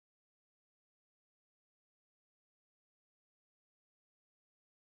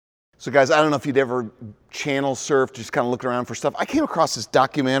So guys, I don't know if you'd ever channel surfed, just kind of looking around for stuff. I came across this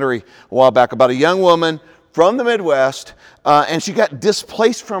documentary a while back about a young woman from the Midwest, and she got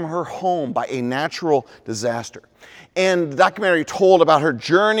displaced from her home by a natural disaster. And the documentary told about her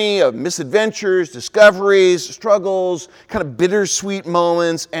journey of misadventures, discoveries, struggles, kind of bittersweet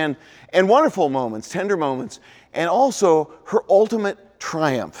moments, and wonderful moments, tender moments, and also her ultimate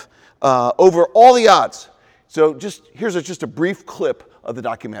triumph over all the odds. So here's just a brief clip of the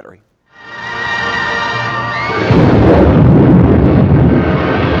documentary.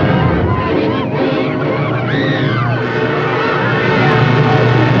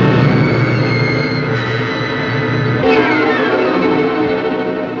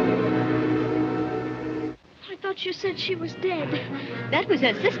 You said she was dead. That was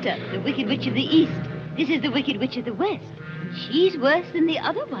her sister, the Wicked Witch of the East. This is the Wicked Witch of the West. She's worse than the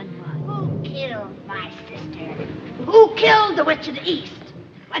other one was. Who killed my sister? Who killed the Witch of the East?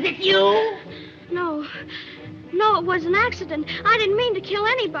 Was it you? No, it was an accident. I didn't mean to kill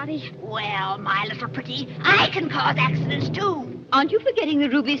anybody. Well, my little pretty, I can cause accidents too. Aren't you forgetting the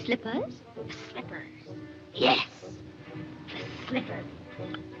ruby slippers? The slippers. Yes, the slippers.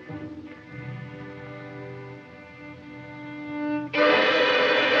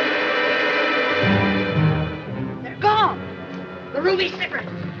 They're gone. The ruby slippers.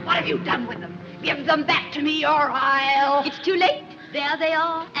 What have you done with them? Give them back to me or I'll... It's too late. There they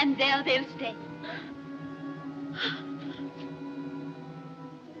are, and there they'll stay.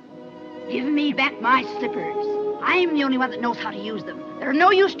 Give me back my slippers. I'm the only one that knows how to use them. They're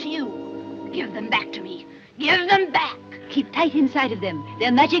no use to you. Give them back to me. Give them back. Keep tight inside of them.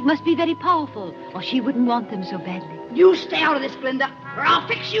 Their magic must be very powerful, or she wouldn't want them so badly. You stay out of this, Glinda, or I'll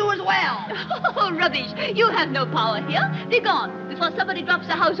fix you as well. Oh, rubbish. You have no power here. Be gone before somebody drops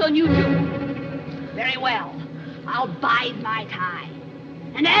a house on you, too. Very well. I'll bide my time.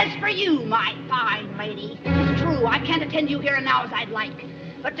 And as for you, my fine lady, it's true, I can't attend you here and now as I'd like.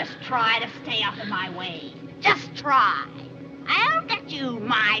 But just try to stay out of my way. Just try. I'll get you,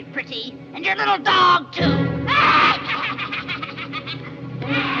 my pretty, and your little dog, too.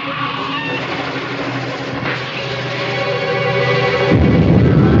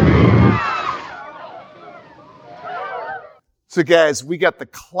 So guys, we got the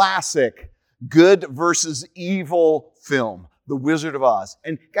classic good versus evil film, The Wizard of Oz.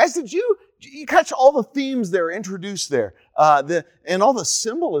 And guys, did you catch all the themes that are introduced there? And all the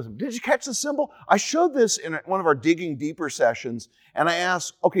symbolism. Did you catch the symbol? I showed this in one of our Digging Deeper sessions, and I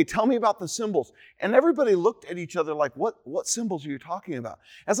asked, okay, tell me about the symbols. And everybody looked at each other like, what symbols are you talking about?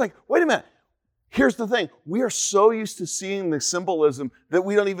 And it's like, wait a minute. Here's the thing. We are so used to seeing the symbolism that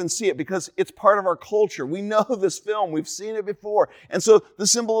we don't even see it because it's part of our culture. We know this film. We've seen it before. And so the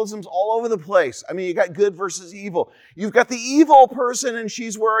symbolism's all over the place. I mean, you got good versus evil. You've got the evil person and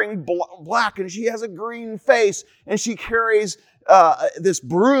she's wearing black and she has a green face and she carries this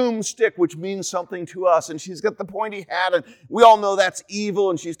broomstick, which means something to us. And she's got the pointy hat and we all know that's evil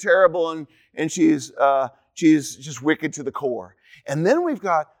and she's terrible and she's just wicked to the core. And then we've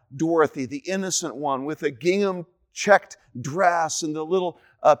got Dorothy, the innocent one, with a gingham checked dress and the little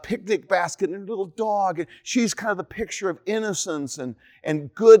picnic basket and her little dog. And she's kind of the picture of innocence and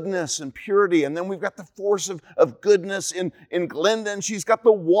goodness and purity. And then we've got the force of goodness in Glinda, and she's got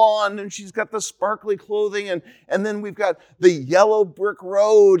the wand and she's got the sparkly clothing. And then we've got the yellow brick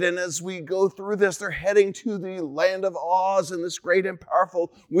road. And as we go through this, they're heading to the land of Oz and this great and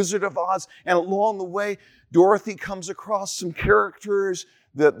powerful Wizard of Oz. And along the way, Dorothy comes across some characters,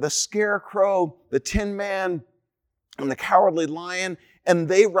 the Scarecrow, the Tin Man, and the Cowardly Lion, and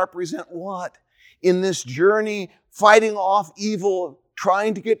they represent what? In this journey, fighting off evil,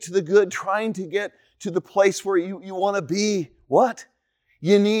 trying to get to the good, trying to get to the place where you want to be. What?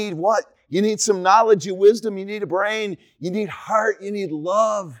 You need what? You need some knowledge and wisdom. You need a brain. You need heart. You need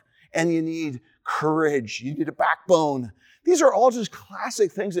love. And you need courage. You need a backbone. These are all just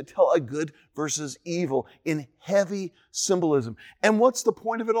classic things that tell a good versus evil in heavy symbolism. And what's the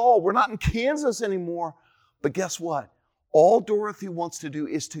point of it all? We're not in Kansas anymore. But guess what? All Dorothy wants to do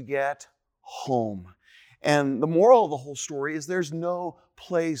is to get home. And the moral of the whole story is there's no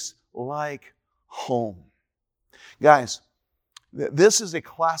place like home. Guys, this is a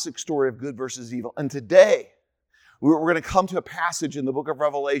classic story of good versus evil. And today, we're going to come to a passage in the book of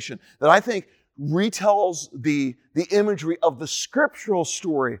Revelation that I think retells the imagery of the scriptural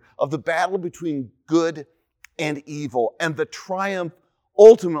story of the battle between good and evil and the triumph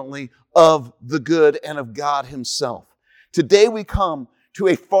ultimately of the good and of God himself. Today we come to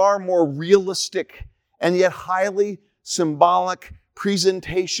a far more realistic and yet highly symbolic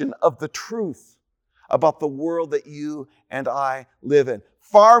presentation of the truth about the world that you and I live in.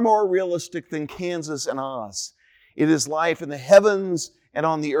 far more realistic than Kansas and Oz. It is life in the heavens and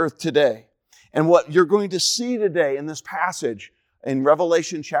on the earth today. And what you're going to see today in this passage in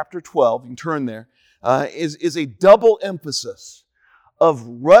Revelation chapter 12, you can turn there, is a double emphasis of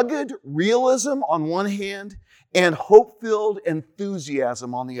rugged realism on one hand and hope-filled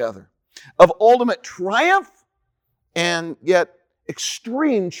enthusiasm on the other. Of ultimate triumph and yet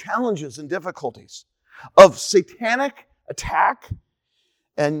extreme challenges and difficulties. Of satanic attack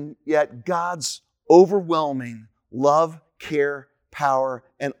and yet God's overwhelming love, care, power,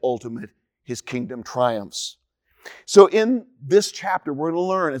 and ultimate His kingdom triumphs. So in this chapter, we're going to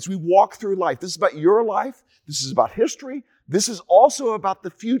learn as we walk through life. This is about your life. This is about history. This is also about the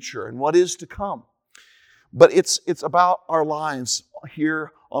future and what is to come. But it's about our lives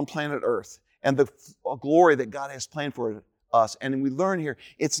here on planet Earth and the glory that God has planned for us. And we learn here,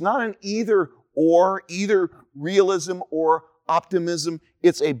 it's not an either realism or optimism.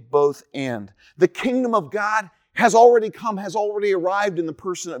 It's a both and. The kingdom of God has already come, has already arrived in the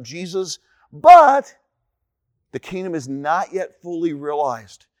person of Jesus, but the kingdom is not yet fully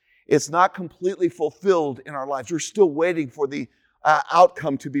realized. It's not completely fulfilled in our lives. We're still waiting for the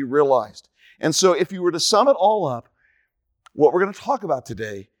outcome to be realized. And so if you were to sum it all up, what we're going to talk about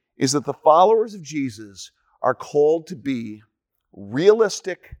today is that the followers of Jesus are called to be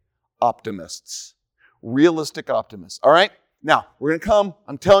realistic optimists. Realistic optimists. All right? Now, we're going to come,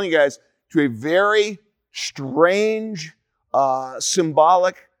 I'm telling you guys, to a very strange,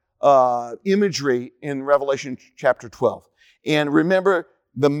 symbolic imagery in Revelation chapter 12. And remember,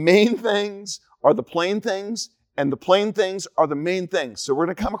 the main things are the plain things, and the plain things are the main things. So we're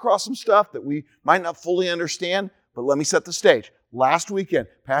going to come across some stuff that we might not fully understand, but let me set the stage. Last weekend,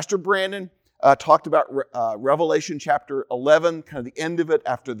 Pastor Brandon talked about Revelation chapter 11, kind of the end of it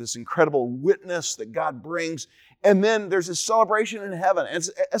after this incredible witness that God brings. And then there's this celebration in heaven. And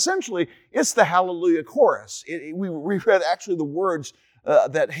it's the Hallelujah chorus. We read actually the words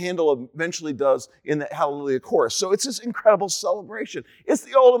that Handel eventually does in the Hallelujah chorus. So it's this incredible celebration. It's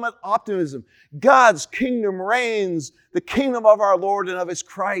the ultimate optimism. God's kingdom reigns. The kingdom of our Lord and of His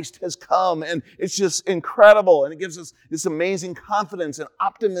Christ has come. And it's just incredible. And it gives us this amazing confidence and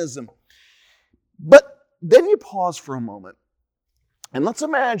optimism. But then you pause for a moment. And let's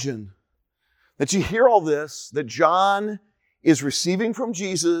imagine that you hear all this, that John is receiving from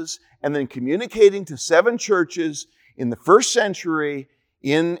Jesus and then communicating to 7 churches in the first century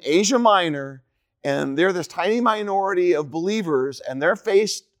in Asia Minor, and they're this tiny minority of believers, and they're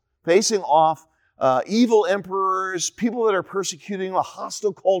facing off evil emperors, people that are persecuting a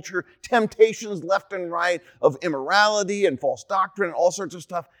hostile culture, temptations left and right of immorality and false doctrine and all sorts of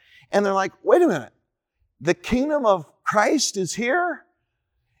stuff. And they're like, wait a minute, the kingdom of Christ is here?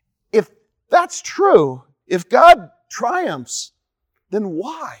 If that's true, if God triumphs, then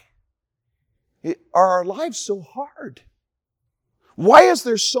why are our lives so hard? Why is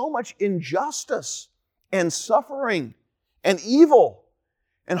there so much injustice and suffering and evil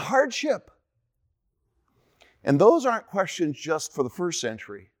and hardship? And those aren't questions just for the first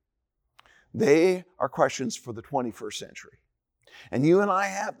century. They are questions for the 21st century. And you and I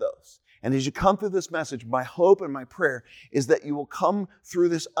have those. And as you come through this message, my hope and my prayer is that you will come through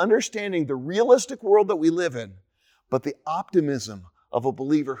this understanding the realistic world that we live in, but the optimism of a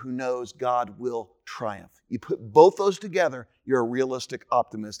believer who knows God will triumph. You put both those together, you're a realistic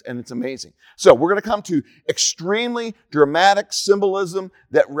optimist, and it's amazing. So we're going to come to extremely dramatic symbolism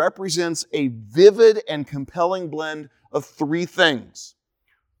that represents a vivid and compelling blend of 3 things.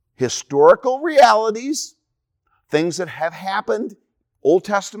 Historical realities, things that have happened, Old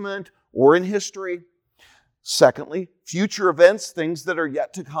Testament or in history. Secondly, future events, things that are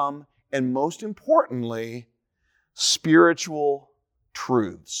yet to come. And most importantly, spiritual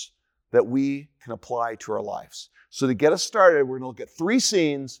truths that we can apply to our lives. So to get us started, we're going to look at 3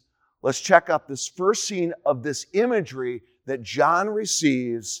 scenes. Let's check out this first scene of this imagery that John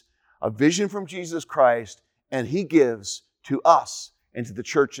receives, a vision from Jesus Christ, and he gives to us and to the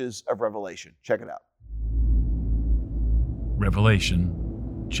churches of Revelation. Check it out. Revelation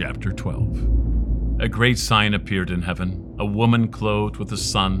chapter 12. A great sign appeared in heaven, a woman clothed with the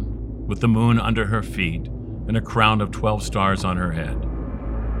sun, with the moon under her feet, and a crown of 12 stars on her head.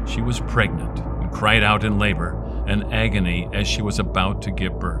 She was pregnant and cried out in labor and agony as she was about to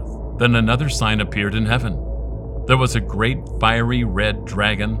give birth. Then another sign appeared in heaven. There was a great fiery red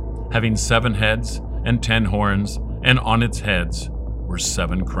dragon, having 7 heads and 10 horns, and on its heads were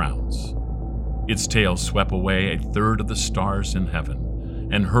 7 crowns. Its tail swept away 1/3 of the stars in heaven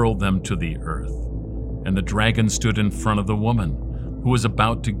and hurled them to the earth. And the dragon stood in front of the woman who was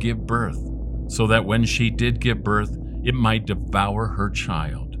about to give birth, so that when she did give birth, it might devour her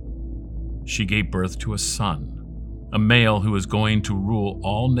child. She gave birth to a son, a male who is going to rule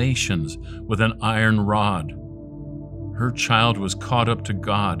all nations with an iron rod. Her child was caught up to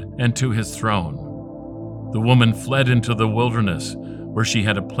God and to his throne. The woman fled into the wilderness, where she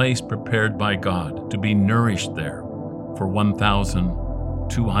had a place prepared by God to be nourished there for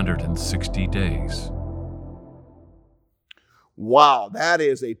 1,260 days. Wow, that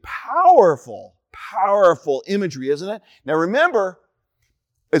is a powerful, powerful imagery, isn't it? Now remember,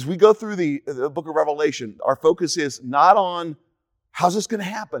 as we go through the book of Revelation, our focus is not on how's this going to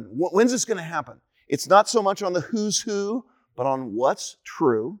happen? When's this going to happen? It's not so much on the who's who, but on what's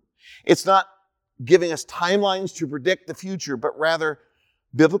true. It's not giving us timelines to predict the future, but rather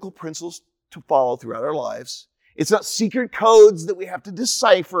biblical principles to follow throughout our lives. It's not secret codes that we have to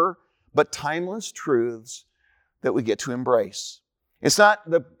decipher, but timeless truths that we get to embrace. It's not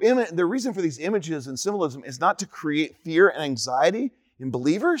the reason for these images and symbolism is not to create fear and anxiety in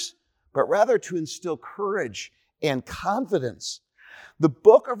believers, but rather to instill courage and confidence. The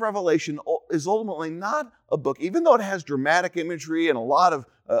book of Revelation is ultimately not a book, even though it has dramatic imagery and a lot of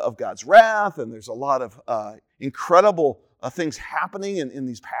God's wrath, and there's a lot of incredible things happening in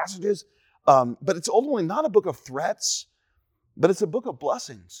these passages, but it's ultimately not a book of threats, but it's a book of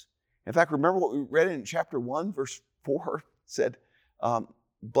blessings. In fact, remember what we read in chapter 1, verse 4 said,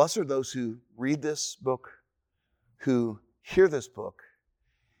 blessed are those who read this book, who hear this book,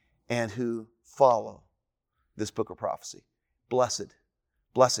 and who follow this book of prophecy. Blessed.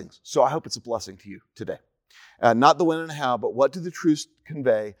 Blessings. So I hope it's a blessing to you today. Not the when and how, but what do the truths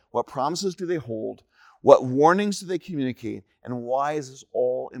convey? What promises do they hold? What warnings do they communicate? And why is this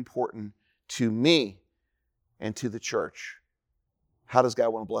all important to me and to the church? How does God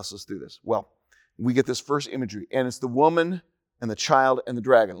want to bless us through this? Well, we get this first imagery, and it's the woman and the child and the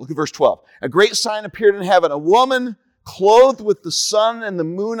dragon. Look at verse 12. A great sign appeared in heaven, a woman clothed with the sun and the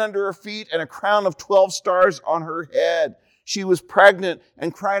moon under her feet and a crown of 12 stars on her head. She was pregnant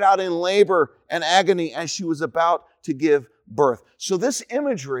and cried out in labor and agony as she was about to give birth. So this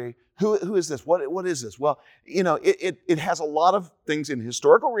imagery, who is this? What is this? Well, you know, it has a lot of things in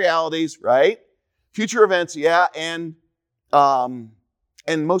historical realities, right? Future events, yeah, and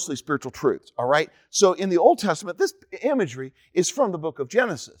mostly spiritual truths, all right? So in the Old Testament, this imagery is from the book of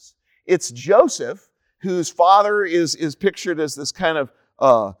Genesis. It's Joseph, whose father is pictured as this kind of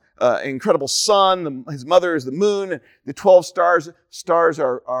incredible sun. His mother is the moon. The 12 stars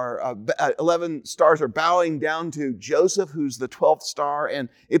are 11 stars are bowing down to Joseph, who's the 12th star, and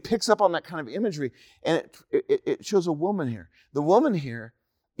it picks up on that kind of imagery, and it shows a woman here. The woman here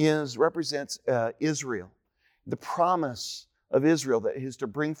represents Israel, the promise of Israel that is to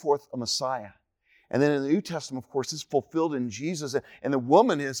bring forth a Messiah. And then in the New Testament, of course, it's fulfilled in Jesus. And the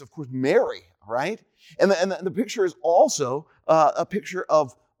woman is, of course, Mary, right? And the picture is also a picture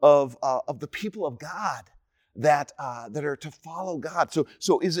of the people of God that are to follow God.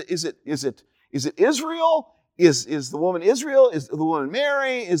 So is it Israel? Is the woman Israel? Is the woman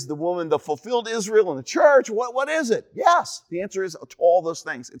Mary? Is the woman the fulfilled Israel in the church? What is it? Yes, the answer is to all those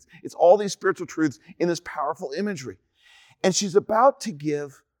things. It's all these spiritual truths in this powerful imagery. And she's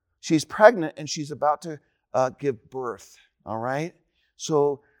pregnant and she's about to give birth, all right?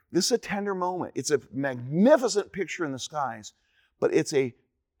 So this is a tender moment. It's a magnificent picture in the skies, but it's a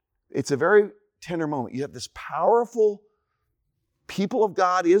very tender moment. You have this powerful people of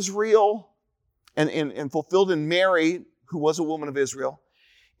God, Israel, and fulfilled in Mary, who was a woman of Israel,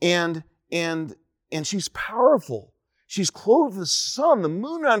 and she's powerful. She's clothed with the sun, the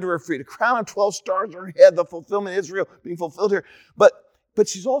moon under her feet, a crown of 12 stars on her head, the fulfillment of Israel being fulfilled here. But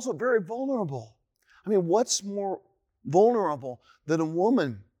she's also very vulnerable. I mean, what's more vulnerable than a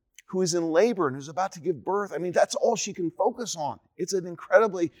woman who is in labor and who's about to give birth? I mean, that's all she can focus on. It's an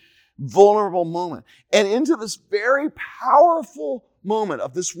incredibly vulnerable moment. And into this very powerful moment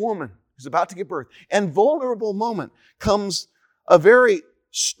of this woman who's about to give birth and vulnerable moment comes a very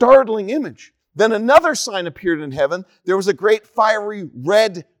startling image. Then another sign appeared in heaven. There was a great fiery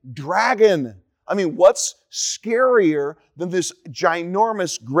red dragon. I mean, what's scarier than this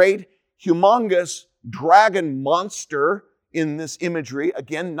ginormous, great, humongous dragon monster in this imagery?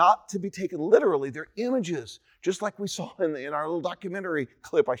 Again, not to be taken literally. They're images, just like we saw in our little documentary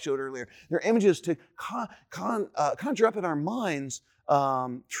clip I showed earlier. They're images to conjure up in our minds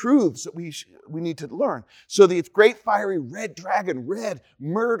truths that we need to learn. So the great fiery red dragon, red,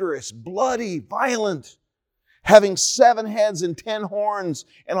 murderous, bloody, violent, having 7 heads and 10 horns,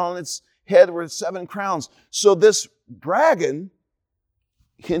 and on its head were 7 crowns. So this dragon,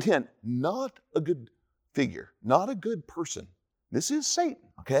 hint, hint, not a good figure, not a good person. This is Satan,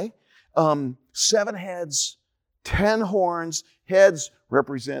 okay? 7 heads, 10 horns. Heads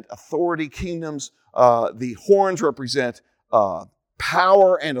represent authority, kingdoms. The horns represent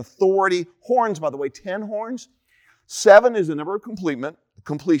power and authority. Horns, by the way, 10 horns. 7 is the number of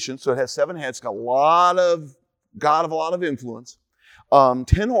completion, so it has 7 heads. It's got God of a lot of influence. 10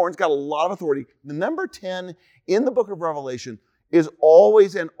 horns, got a lot of authority. The number 10 in the book of Revelation is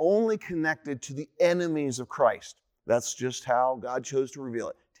always and only connected to the enemies of Christ. That's just how God chose to reveal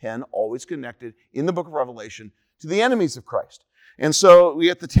it. 10 always connected in the book of Revelation to the enemies of Christ. And so we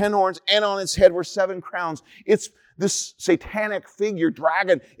get the 10 horns, and on its head were 7 crowns. It's this satanic figure,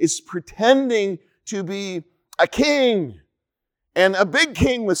 dragon, is pretending to be a king, and a big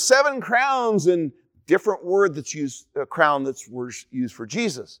king with 7 crowns, and different word that's used, a crown that's used for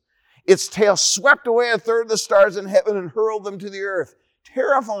Jesus. Its tail swept away a third of the stars in heaven and hurled them to the earth.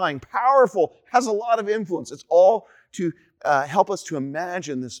 Terrifying, powerful, has a lot of influence. It's all to help us to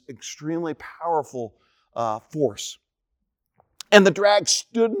imagine this extremely powerful force. And the dragon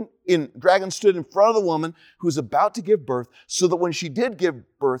stood in front of the woman who was about to give birth, so that when she did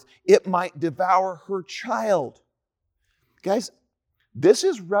give birth, it might devour her child. Guys, this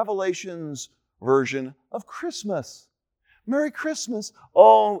is Revelation's version of Christmas. Merry Christmas.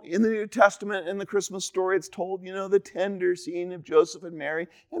 Oh, in the New Testament, in the Christmas story, it's told, the tender scene of Joseph and Mary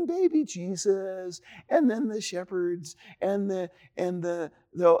and baby Jesus, and then the shepherds and the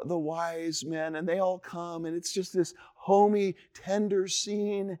wise men, and they all come, and it's just this homey, tender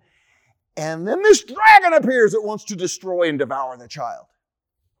scene. And then this dragon appears that wants to destroy and devour the child.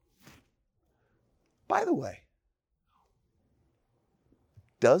 By the way,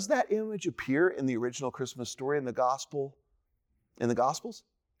 does that image appear in the original Christmas story in the Gospels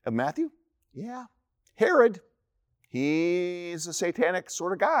of Matthew? Yeah. Herod, he's a satanic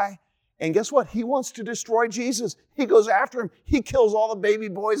sort of guy. And guess what? He wants to destroy Jesus. He goes after him. He kills all the baby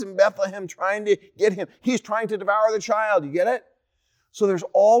boys in Bethlehem trying to get him. He's trying to devour the child. You get it? So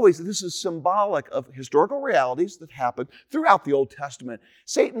this is symbolic of historical realities that happen throughout the Old Testament.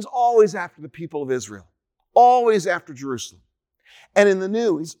 Satan's always after the people of Israel. Always after Jerusalem. And in the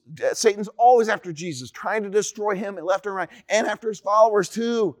New, Satan's always after Jesus, trying to destroy him left and right, and after his followers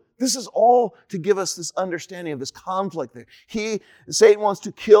too. This is all to give us this understanding of this conflict there. Satan wants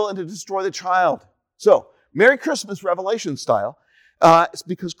to kill and to destroy the child. So, Merry Christmas, Revelation style. It's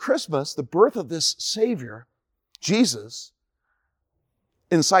because Christmas, the birth of this Savior, Jesus,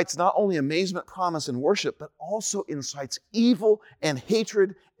 incites not only amazement, promise, and worship, but also incites evil and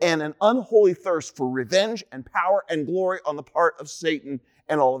hatred and an unholy thirst for revenge and power and glory on the part of Satan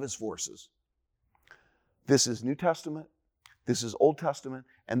and all of his forces. This is New Testament, this is Old Testament,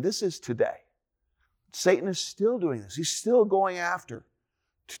 and this is today. Satan is still doing this. He's still going after,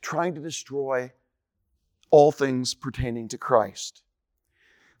 trying to destroy all things pertaining to Christ.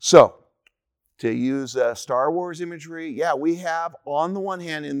 So, to use Star Wars imagery, we have on the one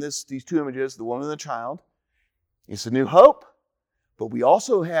hand in these 2 images, the woman and the child. It's a new hope, but we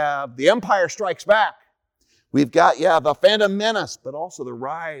also have the Empire Strikes Back. We've got, the Phantom Menace, but also the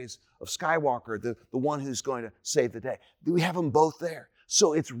rise of Skywalker, the one who's going to save the day. We have them both there.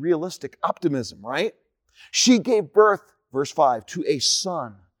 So it's realistic optimism, right? She gave birth, verse 5, to a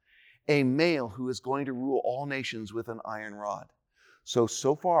son, a male who is going to rule all nations with an iron rod.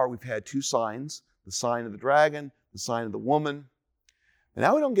 So far we've had 2 signs, the sign of the dragon, the sign of the woman. And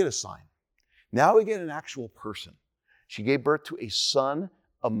now we don't get a sign. Now we get an actual person. She gave birth to a son,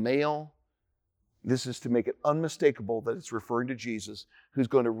 a male. This is to make it unmistakable that it's referring to Jesus, who's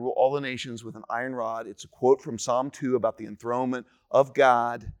going to rule all the nations with an iron rod. It's a quote from Psalm 2 about the enthronement of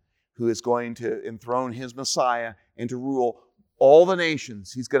God, who is going to enthrone his Messiah and to rule all the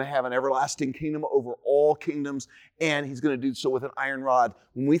nations. He's going to have an everlasting kingdom over all kingdoms, and he's going to do so with an iron rod.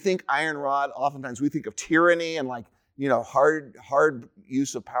 When we think iron rod, oftentimes we think of tyranny and hard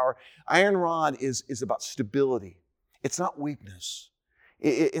use of power. Iron rod is about stability. It's not weakness.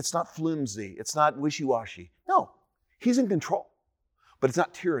 It's not flimsy. It's not wishy-washy. No, he's in control. But it's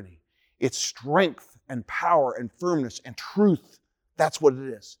not tyranny. It's strength and power and firmness and truth. That's what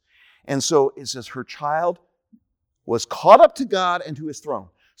it is. And so it says her child was caught up to God and to his throne.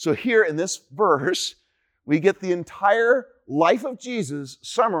 So here in this verse, we get the entire life of Jesus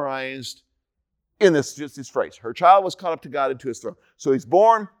summarized in this phrase. Her child was caught up to God and to his throne. So he's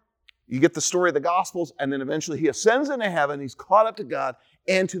born, you get the story of the Gospels, and then eventually he ascends into heaven, he's caught up to God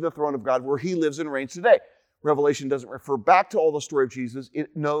and to the throne of God where he lives and reigns today. Revelation doesn't refer back to all the story of Jesus.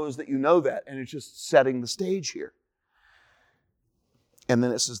 It knows that you know that, and it's just setting the stage here. And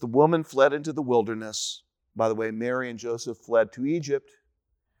then it says, the woman fled into the wilderness. By the way, Mary and Joseph fled to Egypt,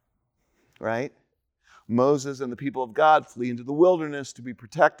 right? Moses and the people of God flee into the wilderness to be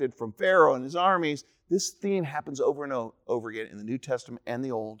protected from Pharaoh and his armies. This theme happens over and over again in the New Testament and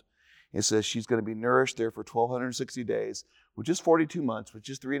the Old. It says she's going to be nourished there for 1,260 days, which is 42 months, which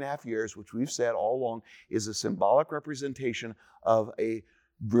is 3.5 years, which we've said all along is a symbolic representation of a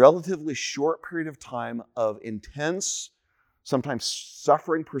relatively short period of time of intense, sometimes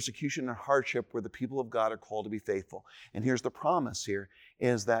suffering, persecution, and hardship where the people of God are called to be faithful. And here's the promise here,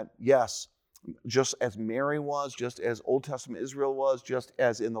 is that, yes, just as Mary was, just as Old Testament Israel was, just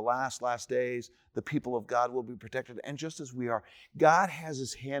as in the last days, the people of God will be protected. And just as we are, God has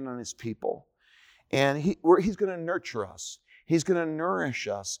his hand on his people. And he's going to nurture us. He's going to nourish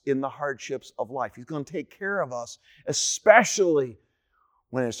us in the hardships of life. He's going to take care of us, especially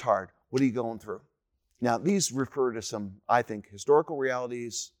when it's hard. What are you going through? Now, these refer to some, I think, historical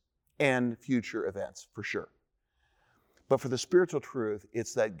realities and future events, for sure. But for the spiritual truth,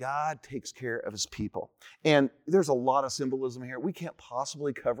 it's that God takes care of his people. And there's a lot of symbolism here. We can't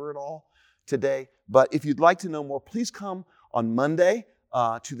possibly cover it all today. But if you'd like to know more, please come on Monday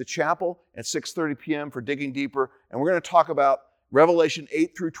to the chapel at 6:30 p.m. for Digging Deeper. And we're going to talk about Revelation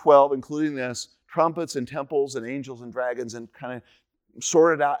 8 through 12, including this, trumpets and temples and angels and dragons, and kind of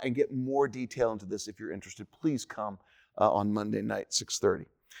sort it out and get more detail into this. If you're interested, please come on Monday night, 6:30.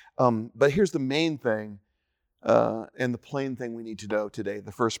 But here's the main thing. And the plain thing we need to know today,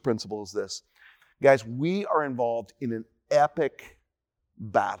 the first principle is this. Guys, we are involved in an epic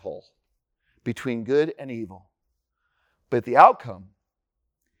battle between good and evil. But the outcome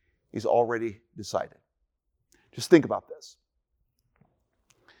is already decided. Just think about this.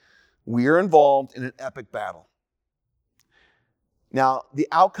 We are involved in an epic battle. Now, the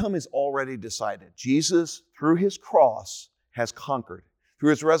outcome is already decided. Jesus, through his cross, has conquered. Through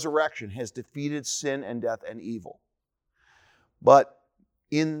his resurrection, has defeated sin and death and evil. But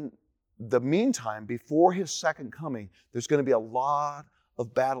in the meantime, before his second coming, there's going to be a lot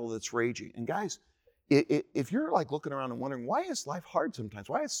of battle that's raging. And guys, if you're like looking around and wondering, why is life hard sometimes?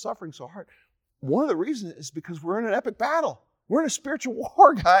 Why is suffering so hard? One of the reasons is because we're in an epic battle. We're in a spiritual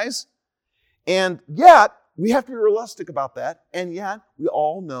war, guys. And yet, we have to be realistic about that. And yet, we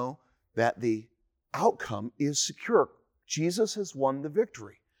all know that the outcome is secure. Jesus has won the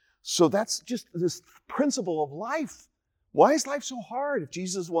victory. So that's just this principle of life. Why is life so hard if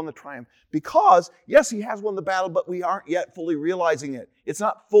Jesus won the triumph? Because, yes, he has won the battle, but we aren't yet fully realizing it. It's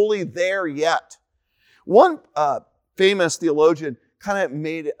not fully there yet. One famous theologian kind of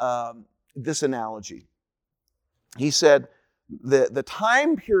made this analogy. He said the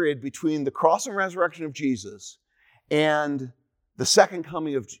time period between the cross and resurrection of Jesus and the second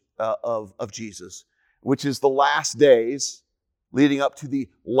coming of Jesus, which is the last days, leading up to the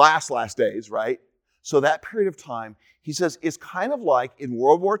last days, right? So that period of time, he says, is kind of like in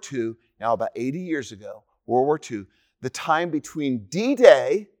World War II, now about 80 years ago, World War II, the time between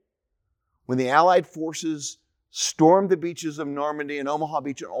D-Day, when the Allied forces stormed the beaches of Normandy and Omaha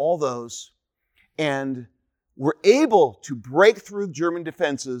Beach and all those, and were able to break through German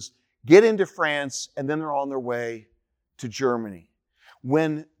defenses, get into France, and then they're on their way to Germany.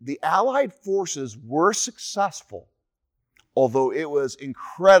 When the Allied forces were successful, although it was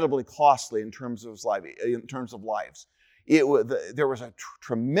incredibly costly in terms of lives, there was a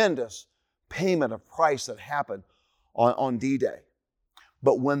tremendous payment of price that happened on D-Day.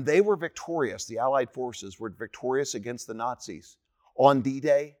 But when they were victorious, the Allied forces were victorious against the Nazis on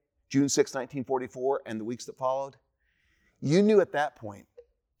D-Day, June 6, 1944, and the weeks that followed, you knew at that point,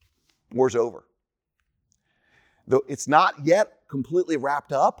 war's over. Though it's not yet completely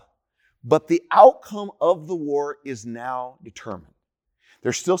wrapped up, but the outcome of the war is now determined.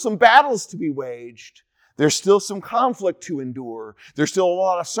 There's still some battles to be waged. There's still some conflict to endure. There's still a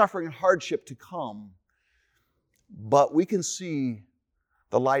lot of suffering and hardship to come. But we can see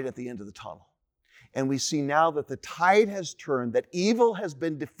the light at the end of the tunnel. And we see now that the tide has turned, that evil has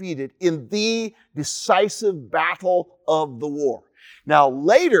been defeated in the decisive battle of the war. Now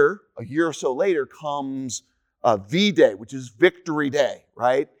later, a year or so later, comes V-Day, which is Victory Day,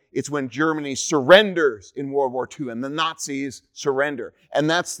 right? It's when Germany surrenders in World War II and the Nazis surrender. And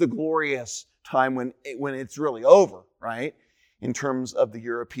that's the glorious time when it's really over, right? In terms of the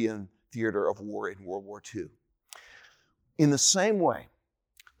European theater of war in World War II. In the same way,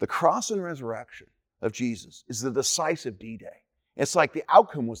 the cross and resurrection of Jesus is the decisive D-Day. It's like the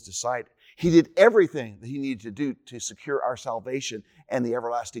outcome was decided. He did everything that he needed to do to secure our salvation and the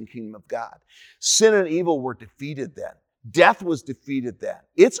everlasting kingdom of God. Sin and evil were defeated then. Death was defeated then.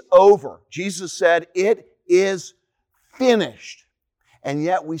 It's over. Jesus said, it is finished. And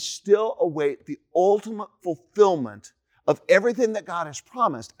yet we still await the ultimate fulfillment of everything that God has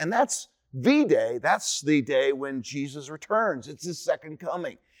promised. And that's V-Day, that's the day when Jesus returns. It's his second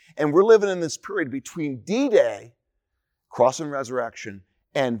coming. And we're living in this period between D-Day, cross and resurrection,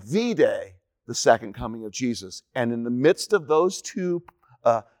 and V-Day, the second coming of Jesus. And in the midst of those two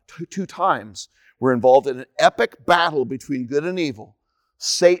times, we're involved in an epic battle between good and evil,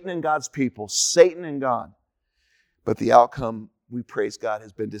 Satan and God's people, Satan and God. But the outcome, we praise God,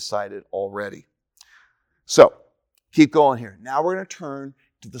 has been decided already. So, keep going here. Now we're going to turn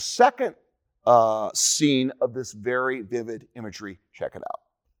to the second scene of this very vivid imagery. Check it out.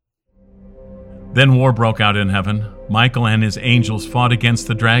 Then war broke out in heaven. Michael and his angels fought against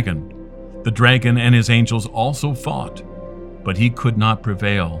the dragon. The dragon and his angels also fought, but he could not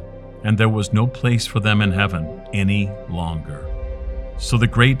prevail, and there was no place for them in heaven any longer. So the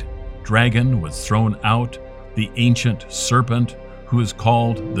great dragon was thrown out, the ancient serpent, who is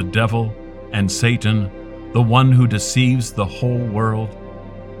called the devil and Satan, the one who deceives the whole world.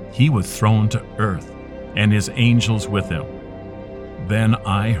 He was thrown to earth, and his angels with him. Then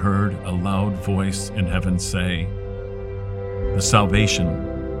I heard a loud voice in heaven say, "The salvation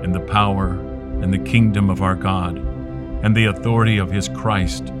and the power and the kingdom of our God and the authority of his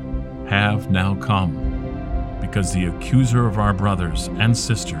Christ have now come, because the accuser of our brothers and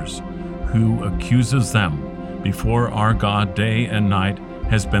sisters, who accuses them before our God day and night,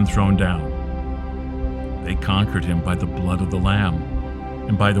 has been thrown down. They conquered him by the blood of the Lamb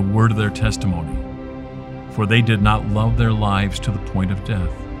and by the word of their testimony, for they did not love their lives to the point of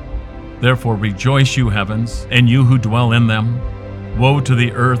death. Therefore rejoice, you heavens, and you who dwell in them. Woe to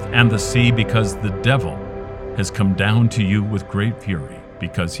the earth and the sea, because the devil has come down to you with great fury,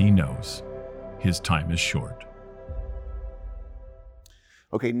 because he knows his time is short."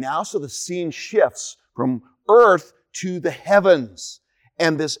 Okay, now so the scene shifts from earth to the heavens,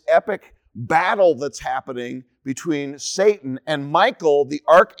 and this epic battle that's happening between Satan and Michael, the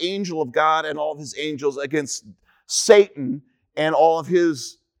archangel of God, and all of his angels against Satan and all of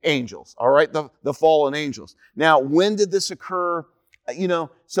his angels, all right, the fallen angels. Now, when did this occur? You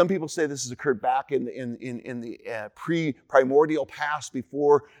know, some people say this has occurred back in the pre-primordial past,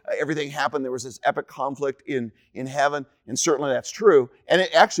 before everything happened. There was this epic conflict in heaven, and certainly that's true. And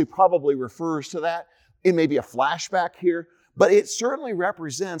it actually probably refers to that. It may be a flashback here, but it certainly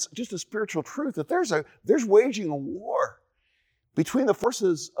represents just a spiritual truth that there's waging a war between the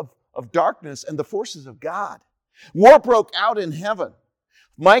forces of darkness and the forces of God. War broke out in heaven.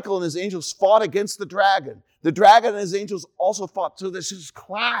 Michael and his angels fought against the dragon. The dragon and his angels also fought. So there's this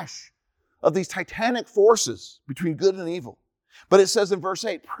clash of these titanic forces between good and evil. But it says in verse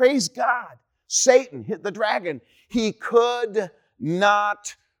 8, praise God, Satan hit the dragon. He could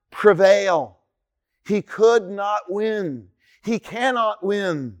not prevail. He could not win. He cannot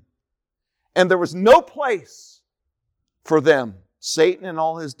win. And there was no place for them, Satan and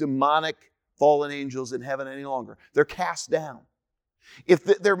all his demonic fallen angels, in heaven any longer. They're cast down. If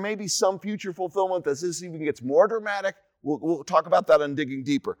there may be some future fulfillment that this even gets more dramatic, we'll talk about that on digging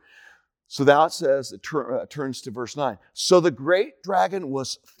deeper. So now it says, it turns to verse 9. So the great dragon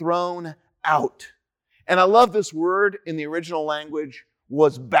was thrown out. And I love this word in the original language,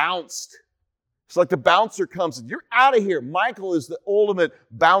 was bounced. It's like the bouncer comes and you're out of here. Michael is the ultimate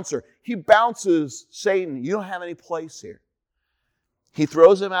bouncer. He bounces Satan. You don't have any place here. He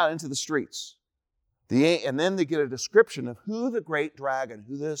throws him out into the streets. And then they get a description of who the great dragon,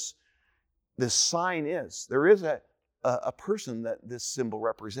 who this sign is. There is a person that this symbol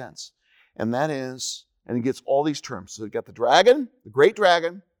represents. And that is, and he gets all these terms. So you've got the dragon, the great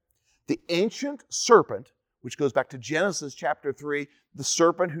dragon, the ancient serpent, which goes back to Genesis chapter 3, the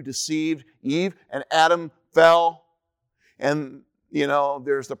serpent who deceived Eve, and Adam fell. And, you know,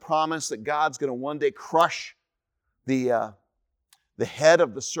 there's the promise that God's going to one day crush the head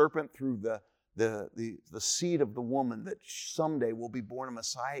of the serpent through the seed of the woman, that someday will be born a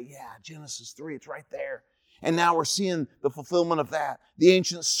Messiah. Yeah, Genesis 3, it's right there. And now we're seeing the fulfillment of that. The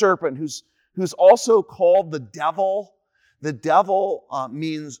ancient serpent, who's also called the devil. The devil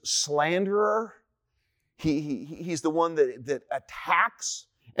means slanderer. He's the one that attacks.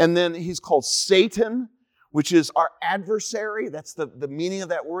 And then he's called Satan, which is our adversary. That's the meaning of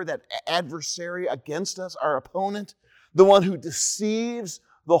that word, that adversary against us, our opponent. The one who deceives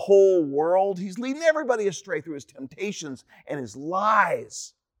the whole world. He's leading everybody astray through his temptations and his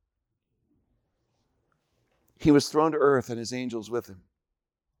lies. He was thrown to earth and his angels with him.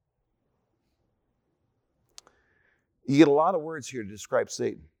 You get a lot of words here to describe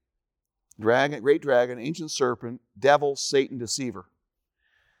Satan. Dragon, great dragon, ancient serpent, devil, Satan, deceiver.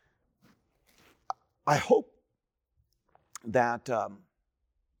 I hope that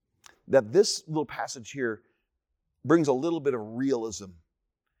this little passage here brings a little bit of realism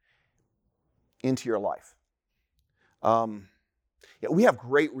into your life. We have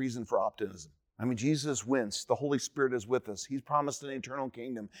great reason for optimism. I mean, Jesus wins. The Holy Spirit is with us. He's promised an eternal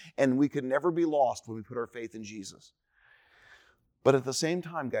kingdom, and we could never be lost when we put our faith in Jesus. But at the same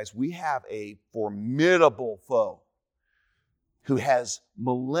time, guys, we have a formidable foe who has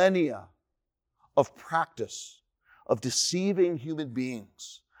millennia of practice of deceiving human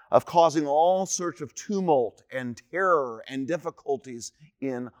beings, of causing all sorts of tumult and terror and difficulties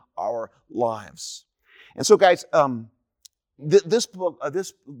in our lives. And so, guys, this book,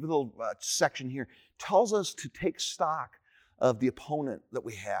 this little section here tells us to take stock of the opponent that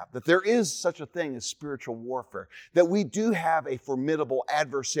we have, that there is such a thing as spiritual warfare, that we do have a formidable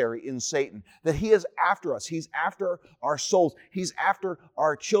adversary in Satan, that he is after us. He's after our souls. He's after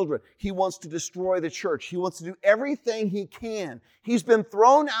our children. He wants to destroy the church. He wants to do everything he can. He's been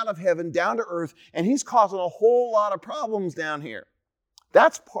thrown out of heaven down to earth, and he's causing a whole lot of problems down here.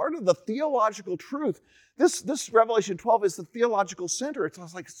 That's part of the theological truth. This Revelation 12 is the theological center. It's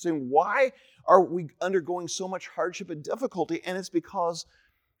like saying, why are we undergoing so much hardship and difficulty? And it's because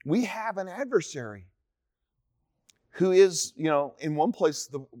we have an adversary who is, in one place,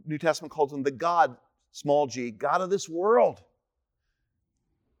 the New Testament calls him the God, small g, God of this world.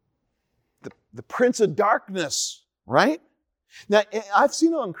 The Prince of Darkness, right? Now, I've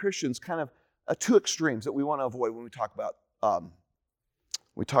seen on Christians kind of two extremes that we want to avoid when we talk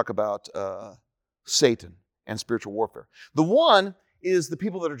about Satan and spiritual warfare. The one is the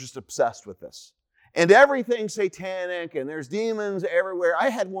people that are just obsessed with this. And everything's satanic, and there's demons everywhere. I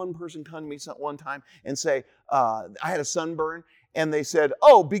had one person come to me one time and say, I had a sunburn, and they said,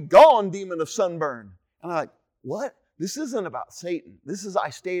 "Oh, be gone, demon of sunburn." And I'm like, what? This isn't about Satan.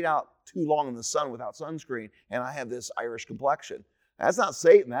 I stayed out too long in the sun without sunscreen, and I have this Irish complexion. That's not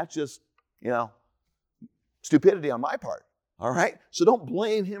Satan. That's just, stupidity on my part. All right? So don't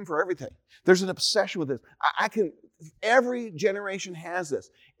blame him for everything. There's an obsession with this. Every generation has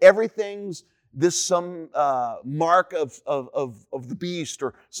this. Everything's some mark of the beast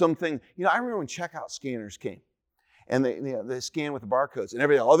or something. I remember when checkout scanners came and they scan with the barcodes and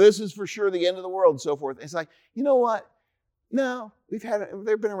everything. Oh, this is for sure the end of the world and so forth. It's like, you know what? No,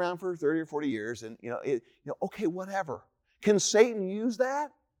 they've been around for 30 or 40 years and, okay, whatever. Can Satan use that?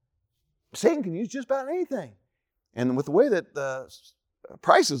 Satan can use just about anything. And with the way that the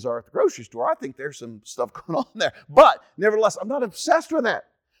prices are at the grocery store, I think there's some stuff going on there. But nevertheless, I'm not obsessed with that.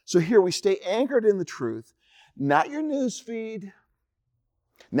 So here we stay anchored in the truth, not your news feed,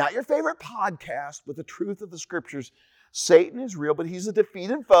 not your favorite podcast, but the truth of the Scriptures. Satan is real, but he's a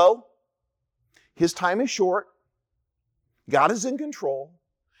defeated foe. His time is short. God is in control.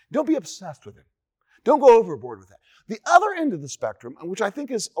 Don't be obsessed with him. Don't go overboard with that. The other end of the spectrum, which I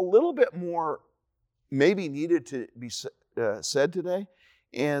think is a little bit more maybe needed to be said today,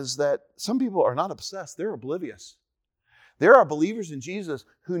 is that some people are not obsessed. They're oblivious. There are believers in Jesus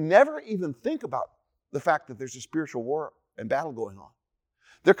who never even think about the fact that there's a spiritual war and battle going on.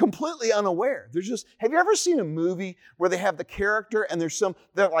 They're completely unaware. Have you ever seen a movie where they have the character and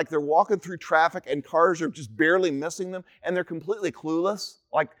they're walking through traffic and cars are just barely missing them and they're completely clueless?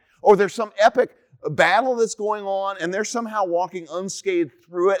 Or there's some epic battle that's going on and they're somehow walking unscathed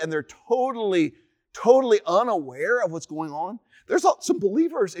through it and they're totally unaware of what's going on. There's some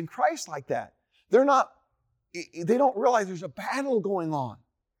believers in Christ like that. They don't realize there's a battle going on.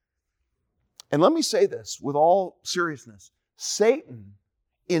 And let me say this with all seriousness. Satan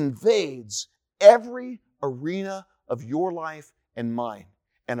invades every arena of your life and mine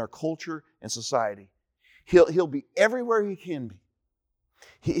and our culture and society. He'll be everywhere he can be.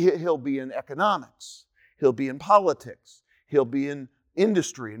 He'll be in economics. He'll be in politics. He'll be in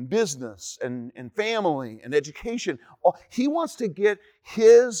industry and business and family and education. He wants to get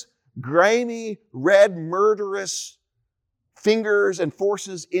his grimy, red, murderous fingers and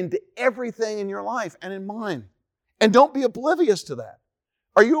forces into everything in your life and in mine. And don't be oblivious to that.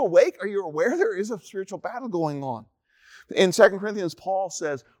 Are you awake? Are you aware there is a spiritual battle going on? In 2 Corinthians, Paul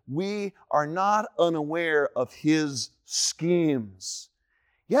says, we are not unaware of his schemes.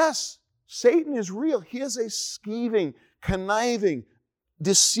 Yes, Satan is real. He is a scheming, conniving,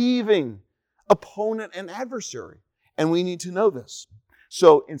 deceiving opponent and adversary. And we need to know this.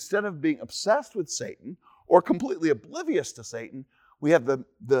 So instead of being obsessed with Satan or completely oblivious to Satan, we have the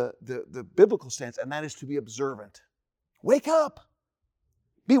biblical stance, and that is to be observant. Wake up.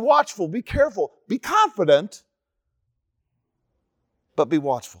 Be watchful. Be careful. Be confident. But be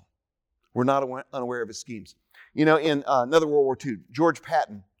watchful. We're not unaware of his schemes. In another World War II,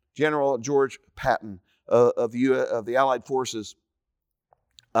 General George Patton of the Allied forces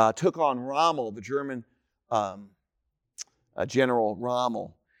took on Rommel, the German General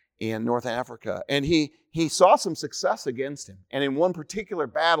Rommel, in North Africa. And he saw some success against him. And in one particular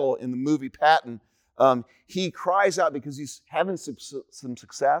battle in the movie Patton, he cries out because he's having some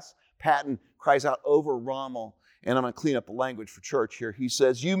success. Patton cries out over Rommel. And I'm going to clean up the language for church here. He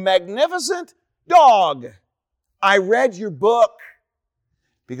says, "You magnificent dog, I read your book."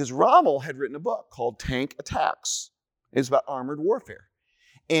 Because Rommel had written a book called Tank Attacks. It's about armored warfare.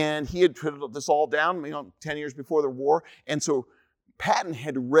 And he had put this all down 10 years before the war. And so Patton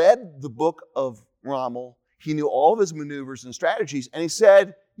had read the book of Rommel. He knew all of his maneuvers and strategies. And he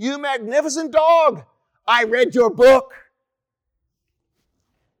said, "You magnificent dog, I read your book."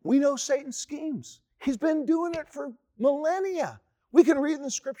 We know Satan's schemes. He's been doing it for millennia. We can read in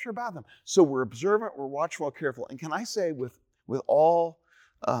the scripture about them. So we're observant, we're watchful, careful. And can I say with all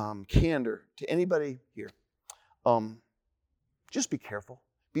candor to anybody here, just be careful,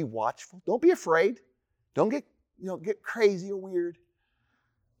 be watchful. Don't be afraid. Don't get crazy or weird.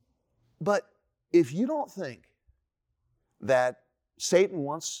 But if you don't think that Satan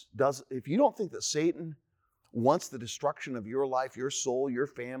wants the destruction of your life, your soul, your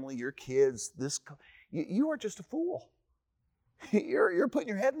family, your kids, you are just a fool. You're putting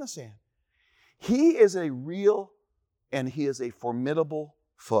your head in the sand. He is a real and he is a formidable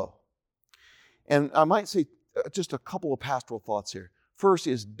foe. And I might say just a couple of pastoral thoughts here. First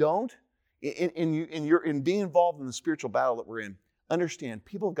is don't, in being involved in the spiritual battle that we're in, understand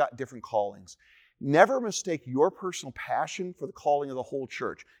people have got different callings. Never mistake your personal passion for the calling of the whole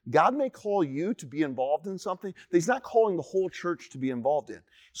church. God may call you to be involved in something that He's not calling the whole church to be involved in.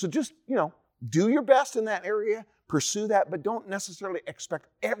 So just, do your best in that area, pursue that, but don't necessarily expect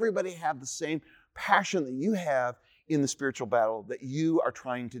everybody to have the same passion that you have in the spiritual battle that you are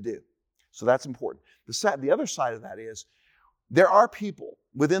trying to do. So that's important. The other side of that is there are people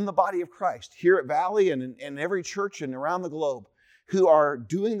within the body of Christ here at Valley and in every church and around the globe who are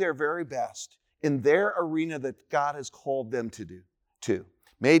doing their very best in their arena that God has called them to do.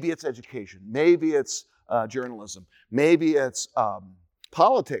 Maybe it's education. Maybe it's journalism. Maybe it's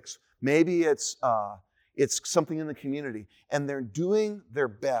politics. Maybe it's something in the community. And they're doing their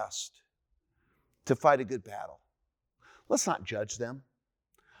best to fight a good battle. Let's not judge them.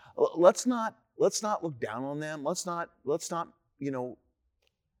 Let's not look down on them. Let's let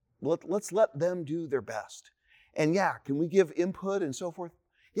them do their best. And can we give input and so forth?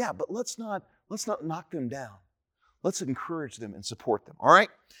 Yeah, but let's not knock them down. Let's encourage them and support them. All right?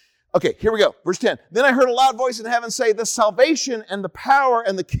 Okay, here we go. Verse 10. "Then I heard a loud voice in heaven say, 'The salvation and the power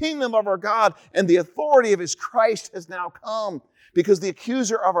and the kingdom of our God and the authority of His Christ has now come, because the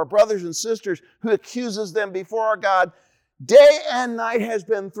accuser of our brothers and sisters who accuses them before our God day and night has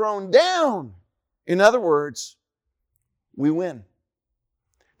been thrown down.'" In other words, we win.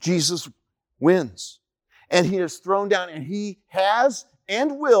 Jesus wins. And He is thrown down, and He has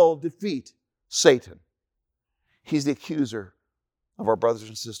and will defeat Satan. He's the accuser of our brothers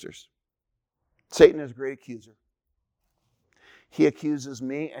and sisters. Satan is a great accuser. He accuses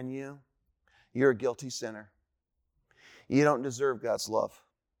me and you. You're a guilty sinner. You don't deserve God's love.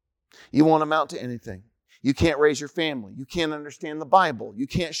 You won't amount to anything. You can't raise your family. You can't understand the Bible. You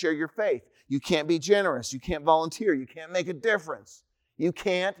can't share your faith. You can't be generous. You can't volunteer. You can't make a difference. You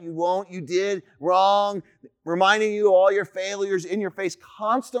can't, you won't, you did, wrong, reminding you of all your failures in your face,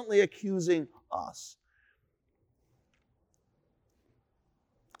 constantly accusing us.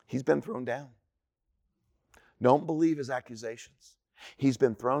 He's been thrown down. Don't believe his accusations. He's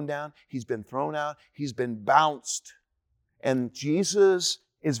been thrown down. He's been thrown out. He's been bounced. And Jesus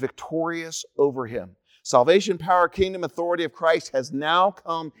is victorious over him. Salvation, power, kingdom, authority of Christ has now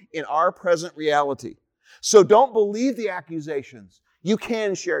come in our present reality. So don't believe the accusations. You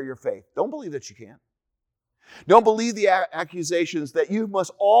can share your faith. Don't believe that you can't. Don't believe the accusations that you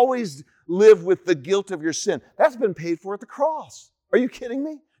must always live with the guilt of your sin. That's been paid for at the cross. Are you kidding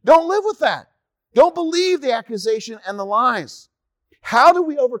me? Don't live with that. Don't believe the accusation and the lies. How do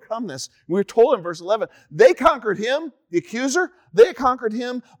we overcome this? We're told in verse 11, they conquered him, the accuser, they conquered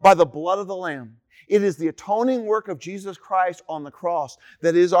him by the blood of the Lamb. It is the atoning work of Jesus Christ on the cross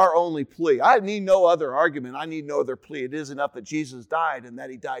that is our only plea. I need no other argument. I need no other plea. It is enough that Jesus died and that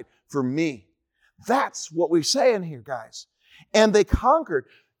he died for me. That's what we say in here, guys. And they conquered.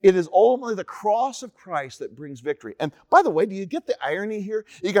 It is ultimately the cross of Christ that brings victory. And by the way, do you get the irony here?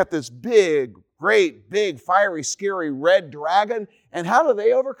 You got this big, great, big, fiery, scary red dragon. And how do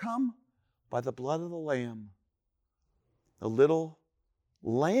they overcome? By the blood of the Lamb. The little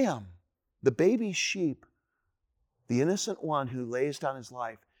lamb. The baby sheep, the innocent one who lays down his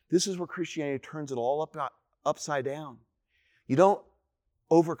life. This is where Christianity turns it all upside down. You don't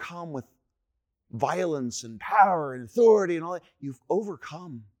overcome with violence and power and authority and all that. You've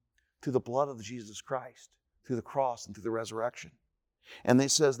overcome through the blood of Jesus Christ, through the cross and through the resurrection. And they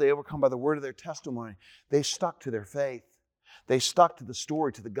says they overcome by the word of their testimony. They stuck to their faith. They stuck to the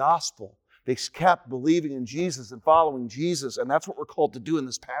story, to the gospel. They kept believing in Jesus and following Jesus, and that's what we're called to do in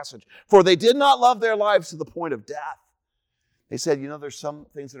this passage. For they did not love their lives to the point of death. They said, there's some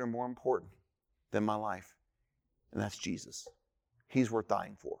things that are more important than my life, and that's Jesus. He's worth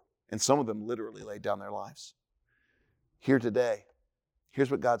dying for. And some of them literally laid down their lives. Here today,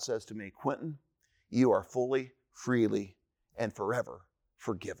 here's what God says to me. Quentin, you are fully, freely, and forever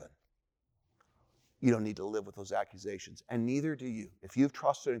forgiven. You don't need to live with those accusations, and neither do you. If you've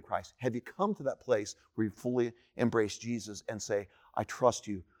trusted in Christ, have you come to that place where you fully embrace Jesus and say, I trust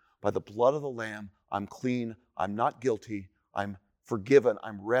you. By the blood of the Lamb, I'm clean, I'm not guilty, I'm forgiven,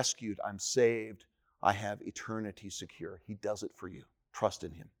 I'm rescued, I'm saved, I have eternity secure. He does it for you. Trust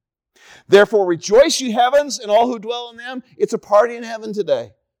in Him. Therefore, rejoice, ye heavens, and all who dwell in them. It's a party in heaven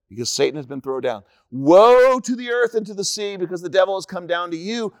today, because Satan has been thrown down. Woe to the earth and to the sea, because the devil has come down to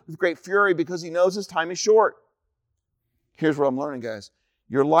you with great fury, because he knows his time is short. Here's what I'm learning, guys.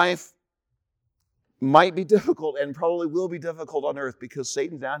 Your life might be difficult and probably will be difficult on earth because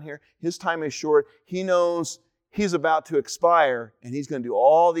Satan's down here. His time is short. He knows he's about to expire, and he's going to do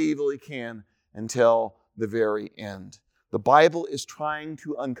all the evil he can until the very end. The Bible is trying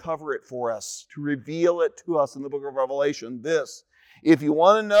to uncover it for us, to reveal it to us in the book of Revelation. If you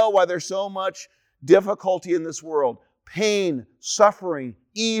want to know why there's so much difficulty in this world, pain, suffering,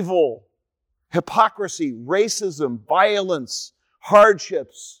 evil, hypocrisy, racism, violence,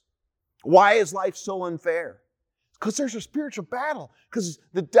 hardships, why is life so unfair? Because there's a spiritual battle. Because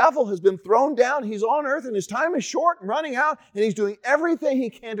the devil has been thrown down. He's on earth and his time is short and running out. And he's doing everything he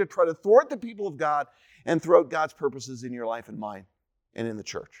can to try to thwart the people of God and thwart God's purposes in your life and mine and in the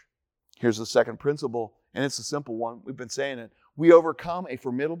church. Here's the second principle, and it's a simple one. We've been saying it. We overcome a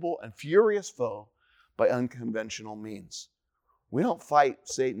formidable and furious foe by unconventional means. We don't fight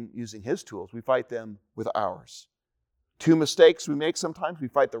Satan using his tools. We fight them with ours. Two mistakes we make sometimes. We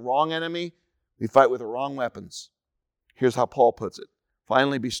fight the wrong enemy. We fight with the wrong weapons. Here's how Paul puts it.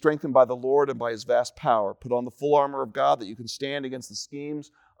 Finally, be strengthened by the Lord and by His vast power. Put on the full armor of God that you can stand against the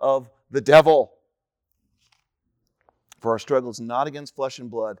schemes of the devil. For our struggle is not against flesh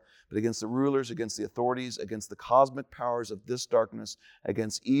and blood, but against the rulers, against the authorities, against the cosmic powers of this darkness,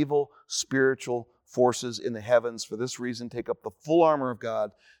 against evil spiritual forces in the heavens. For this reason, take up the full armor of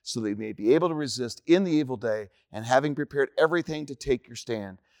God, so that you may be able to resist in the evil day, and having prepared everything to take your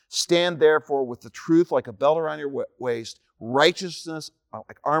stand. Stand therefore with the truth like a belt around your waist, righteousness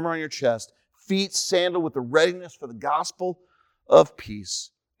like armor on your chest, feet sandaled with the readiness for the gospel of peace.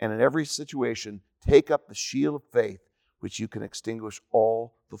 And in every situation, take up the shield of faith, which you can extinguish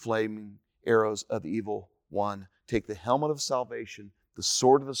all the flaming arrows of the evil one. Take the helmet of salvation, the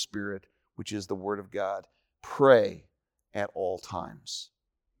sword of the Spirit, which is the Word of God. Pray at all times.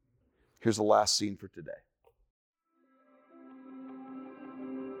 Here's the last scene for today.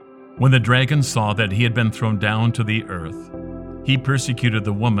 When the dragon saw that he had been thrown down to the earth, he persecuted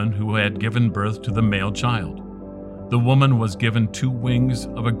the woman who had given birth to the male child. The woman was given 2 wings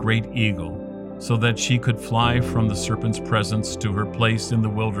of a great eagle, so that she could fly from the serpent's presence to her place in the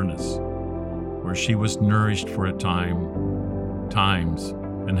wilderness, where she was nourished for a time, times,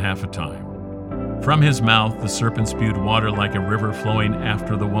 and half a time. From his mouth the serpent spewed water like a river flowing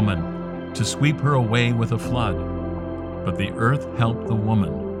after the woman, to sweep her away with a flood. But the earth helped the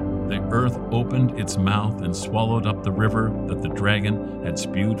woman. The earth opened its mouth and swallowed up the river that the dragon had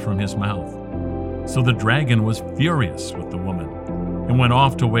spewed from his mouth. So the dragon was furious with the woman, and went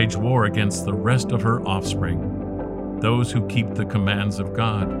off to wage war against the rest of her offspring, those who keep the commands of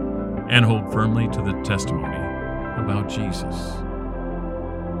God and hold firmly to the testimony about Jesus.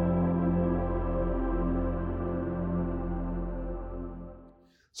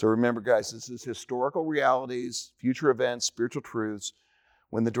 So remember, guys, this is historical realities, future events, spiritual truths.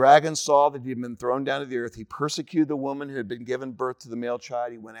 When the dragon saw that he had been thrown down to the earth, he persecuted the woman who had been given birth to the male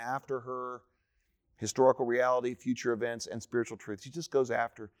child. He went after her. Historical reality, future events, and spiritual truths. He just goes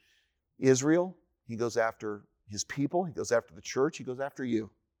after Israel. He goes after his people. He goes after the church. He goes after you.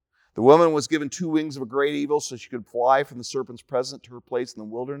 The woman was given 2 wings of a great eagle so she could fly from the serpent's presence to her place in the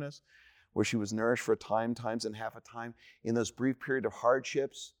wilderness, where she was nourished for a time, times, and half a time. In those brief period of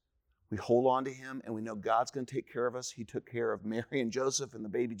hardships, we hold on to Him, and we know God's going to take care of us. He took care of Mary and Joseph and the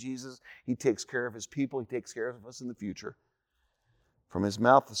baby Jesus. He takes care of His people. He takes care of us in the future. From his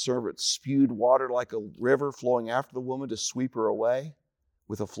mouth the serpent spewed water like a river flowing after the woman to sweep her away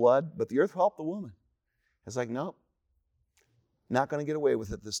with a flood. But the earth helped the woman. It's like, nope, not going to get away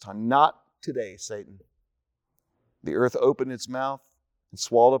with it this time. Not today, Satan. The earth opened its mouth and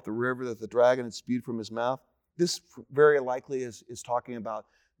swallowed up the river that the dragon had spewed from his mouth. This very likely is talking about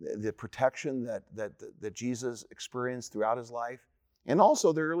the protection that Jesus experienced throughout his life. And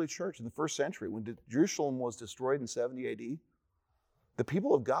also the early church in the first century, when Jerusalem was destroyed in 70 AD, the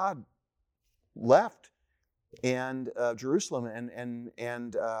people of God left, and Jerusalem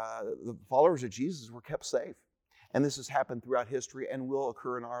and the followers of Jesus were kept safe. And this has happened throughout history and will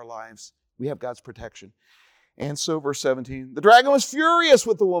occur in our lives. We have God's protection. And so, verse 17, the dragon was furious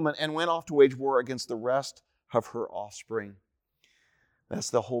with the woman and went off to wage war against the rest of her offspring. That's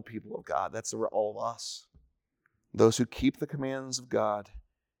the whole people of God. That's all of us. Those who keep the commands of God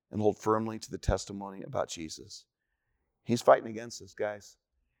and hold firmly to the testimony about Jesus. He's fighting against us, guys.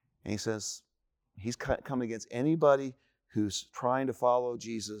 And he says he's coming against anybody who's trying to follow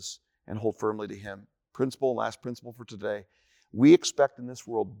Jesus and hold firmly to him. Last principle for today. We expect in this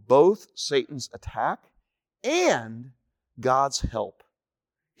world both Satan's attack and God's help.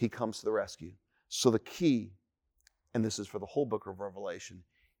 He comes to the rescue. So the key, and this is for the whole book of Revelation,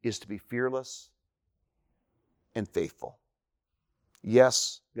 is to be fearless and faithful.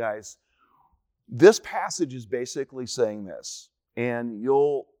 Yes, guys, this passage is basically saying this, and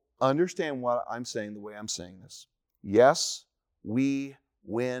you'll understand what I'm saying the way I'm saying this. Yes, we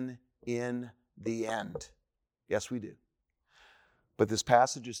win in the end. Yes, we do. But this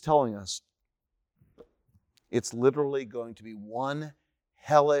passage is telling us it's literally going to be one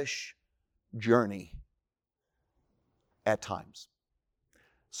hellish journey at times.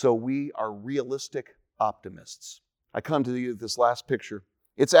 So we are realistic optimists. I come to you with this last picture.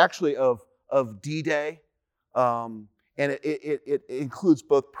 It's actually of D-Day, and it includes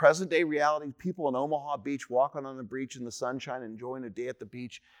both present-day reality, people in Omaha Beach walking on the beach in the sunshine, enjoying a day at the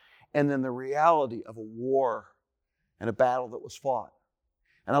beach, and then the reality of a war and a battle that was fought.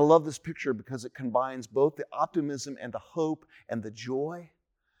 And I love this picture because it combines both the optimism and the hope and the joy,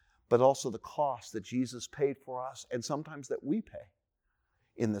 but also the cost that Jesus paid for us and sometimes that we pay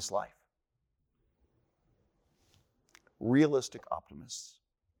in this life. Realistic optimists.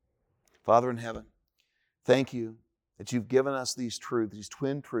 Father in heaven, thank you that you've given us these truths, these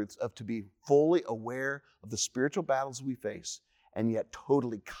twin truths of to be fully aware of the spiritual battles we face and yet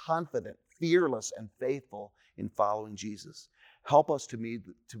totally confident, fearless, and faithful in following Jesus. Help us to be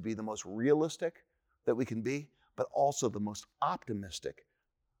the most realistic that we can be, but also the most optimistic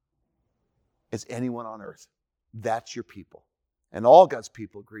as anyone on earth. That's your people. And all God's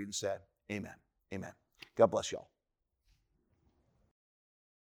people agreed and said, amen. Amen. God bless y'all.